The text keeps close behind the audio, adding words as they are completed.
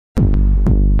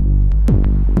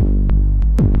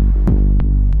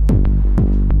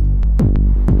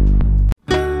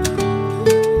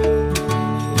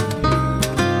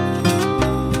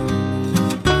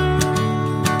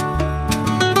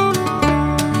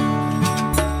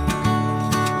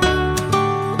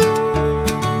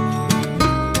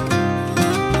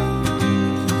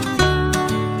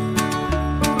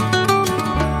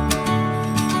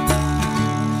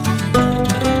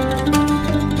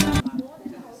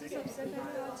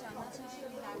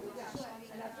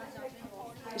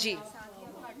जी।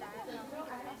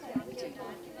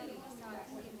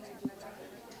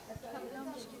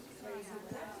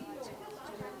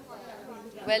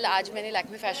 आज मैंने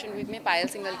Lakme fashion week में पायल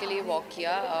सिंगल के लिए वॉक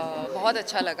किया। बहुत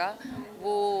अच्छा लगा।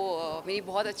 वो मेरी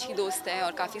बहुत अच्छी दोस्त हैं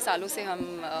और काफ़ी सालों से हम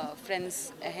फ्रेंड्स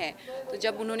हैं। तो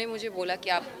जब उन्होंने मुझे बोला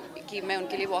कि मैं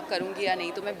उनके लिए वॉक करूँगी या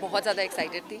नहीं, तो मैं बहुत ज़्यादा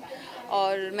एक्साइटेड थी।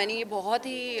 और मैंने ये बहुत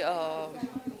ही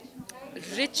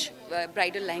रिच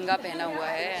ब्राइडल लहंगा पहना हुआ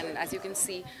है, and as you can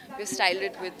see we styled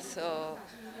it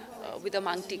with a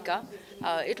mang tikka.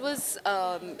 I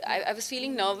was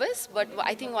feeling nervous, but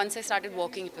I think once I started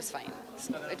walking, it was fine.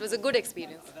 So it was a good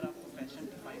experience.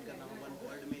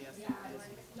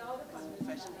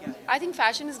 I think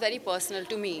fashion is very personal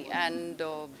to me, and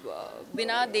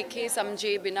बिना देखे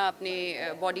समझे, बिना अपने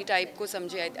body type को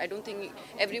समझे, I don't think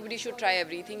everybody should try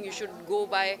everything. You should go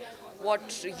by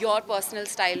what your personal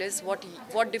style is,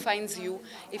 what defines you.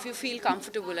 If you feel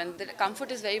comfortable, and the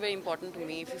comfort is very, very important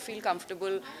to me. If you feel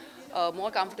comfortable,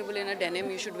 more comfortable in a denim,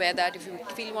 you should wear that. If you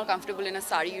feel more comfortable in a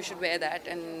sari, you should wear that,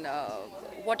 and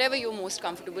whatever you're most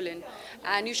comfortable in.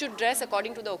 And you should dress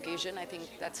according to the occasion. I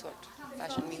think that's what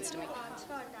fashion means to me.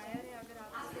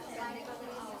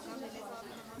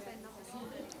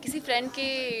 किसी friend के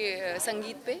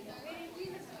संगीत पे।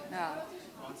 हाँ।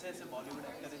 कौन से ऐसे Bollywood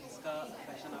actor है जिसका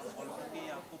फैशन आप फॉलो करती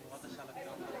हैं, आपको बहुत अच्छा लगता है?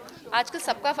 आजकल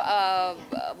सबका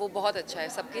वो बहुत अच्छा है,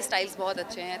 सबके स्टाइल्स बहुत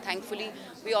अच्छे हैं। Thankfully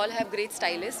we all have great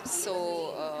stylist, सो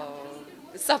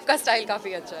सबका स्टाइल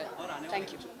काफ़ी अच्छा है।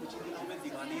 Thank you.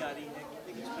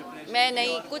 मैं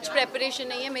नहीं, कुछ प्रेपरेशन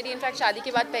नहीं है मेरी। इनफैक्ट शादी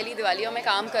के बाद पहली दिवाली और मैं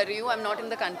काम कर रही हूँ। I am not in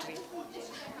the country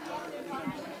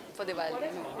for Diwali.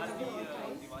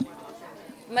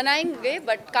 मनाएंगे,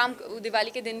 बट काम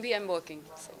दिवाली के दिन भी I am working.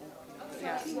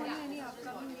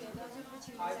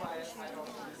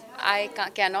 I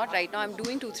cannot right now. I'm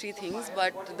doing 2-3 things,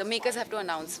 but the makers have to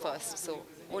announce first. So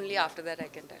only after that I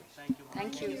can tell.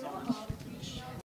 Thank you.